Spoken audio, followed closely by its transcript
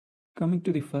Coming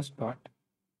to the first part,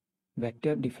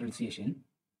 vector differentiation,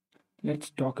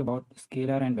 let's talk about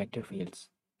scalar and vector fields.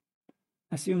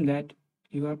 Assume that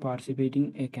you are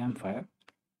participating in a campfire.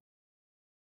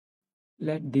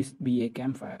 Let this be a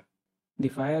campfire. The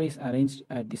fire is arranged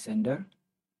at the center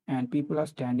and people are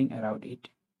standing around it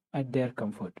at their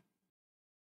comfort,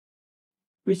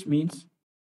 which means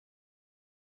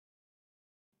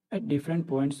at different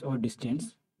points or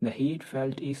distance, the heat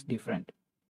felt is different.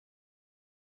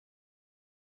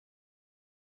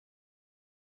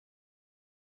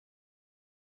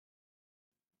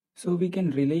 So we can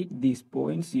relate these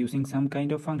points using some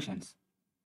kind of functions.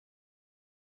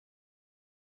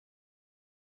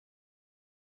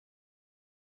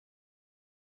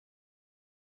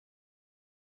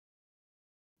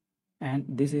 And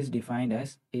this is defined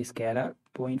as a scalar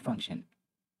point function.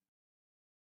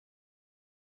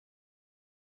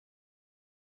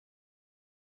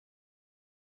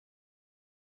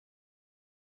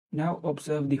 Now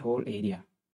observe the whole area.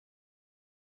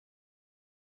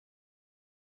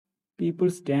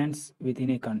 People stands within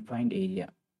a confined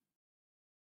area.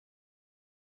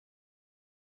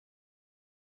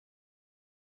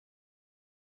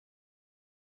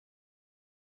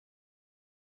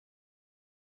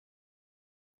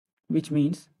 Which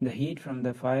means the heat from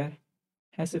the fire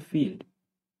has a field.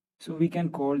 So we can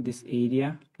call this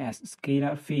area as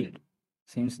scalar field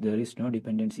since there is no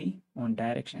dependency on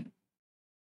direction.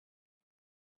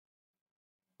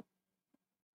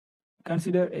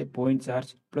 Consider a point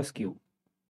charge plus q.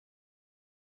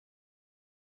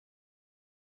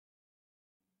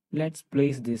 Let's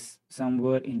place this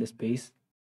somewhere in the space.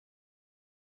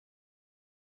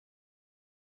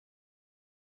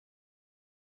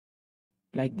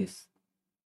 Like this.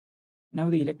 Now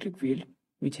the electric field,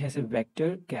 which has a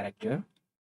vector character,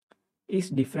 is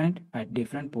different at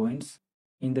different points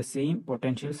in the same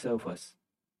potential surface.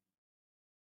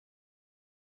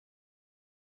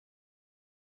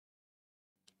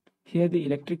 Here the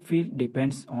electric field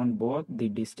depends on both the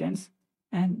distance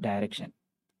and direction.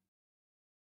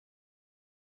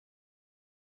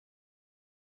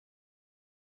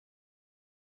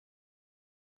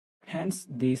 Hence,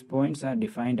 these points are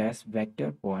defined as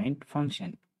vector point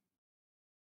function.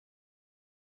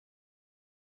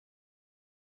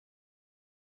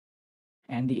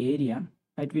 And the area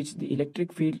at which the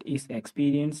electric field is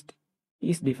experienced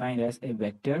is defined as a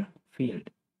vector field.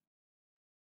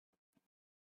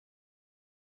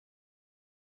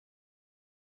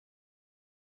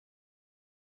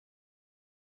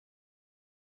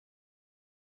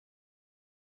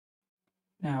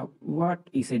 Now, what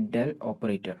is a del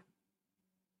operator,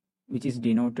 which is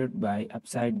denoted by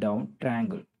upside down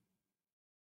triangle?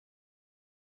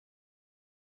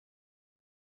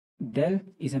 Del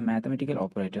is a mathematical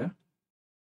operator.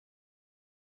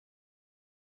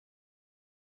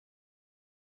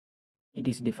 It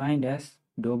is defined as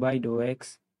dou by dou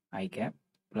x I cap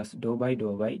plus dou by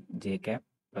dou y j cap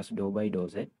plus dou by dou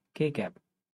z k cap.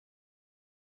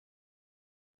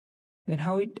 Then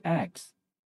how it acts?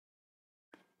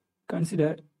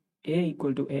 Consider A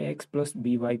equal to ax plus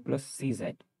by plus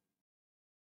cz.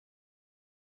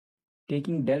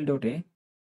 Taking del dot A,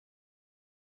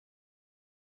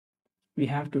 we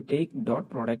have to take dot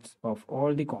products of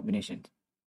all the combinations.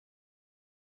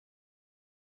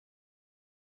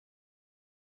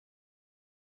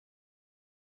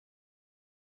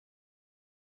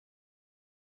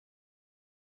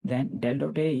 Then del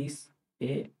dot A is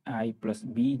ai plus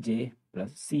bj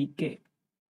plus ck.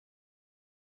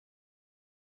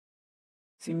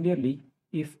 Similarly,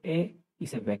 if A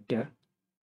is a vector,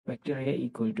 vector A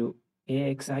equal to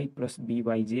axi plus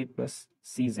byj plus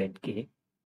czk,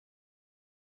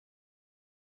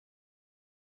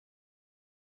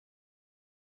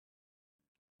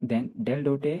 then del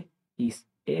dot A is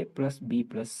A plus B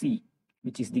plus C,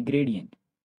 which is the gradient.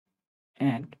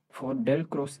 And for del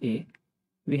cross A,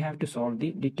 we have to solve the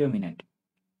determinant.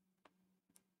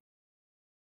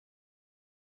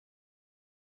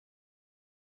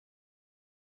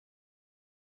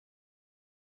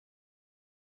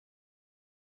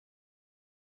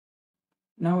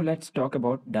 Now let's talk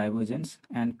about divergence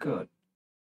and curl.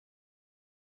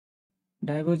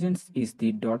 Divergence is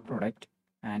the dot product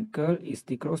and curl is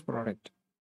the cross product.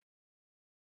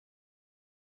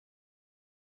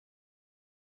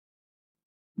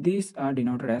 These are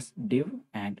denoted as div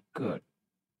and curl.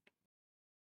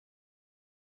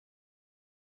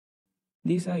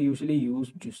 These are usually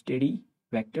used to study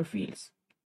vector fields.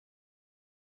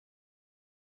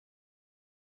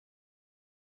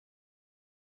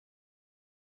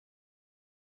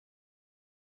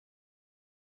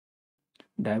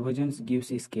 Divergence gives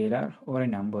a scalar or a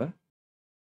number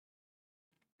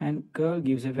and curl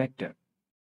gives a vector.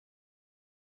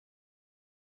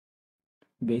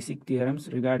 Basic theorems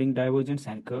regarding divergence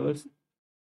and curls.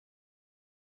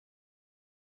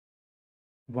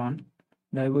 1.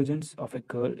 Divergence of a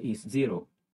curl is 0.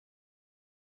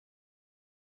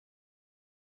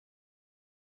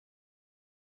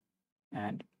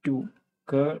 And 2.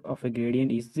 Curl of a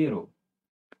gradient is 0.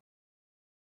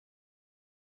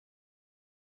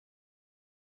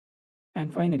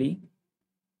 And finally,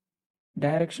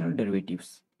 directional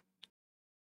derivatives.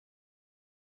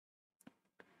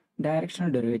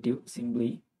 Directional derivative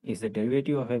simply is the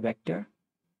derivative of a vector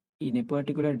in a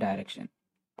particular direction.